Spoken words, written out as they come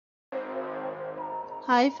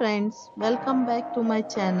Hi friends, welcome back to my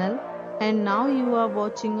channel and now you are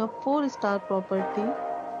watching a 4-star property.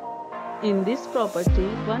 In this property,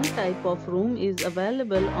 one type of room is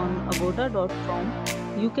available on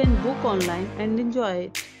agoda.com. You can book online and enjoy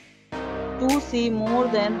it. To see more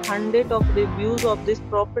than 100 of reviews of this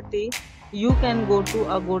property, you can go to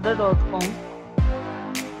agoda.com.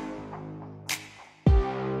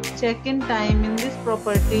 Check-in time in this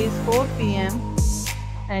property is 4 p.m.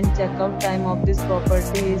 and checkout time of this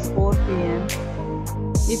property is 4 p.m.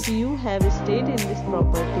 If you have stayed in this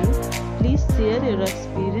property, please share your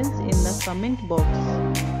experience in the comment box.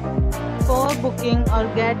 For booking or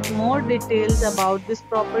get more details about this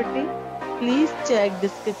property, please check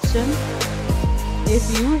description. If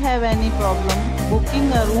you have any problem booking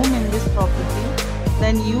a room in this property,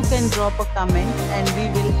 then you can drop a comment and we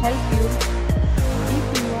will help you. If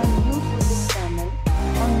you are new to this channel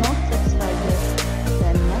or not subscribed yet,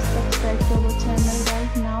 then must subscribe to our channel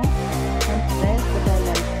right now and press the bell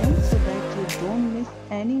icon so that you don't miss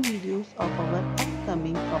any videos of our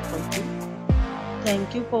upcoming property.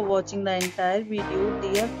 Thank you for watching the entire video.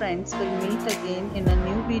 Dear friends, we'll meet again in a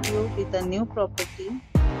new video with a new property.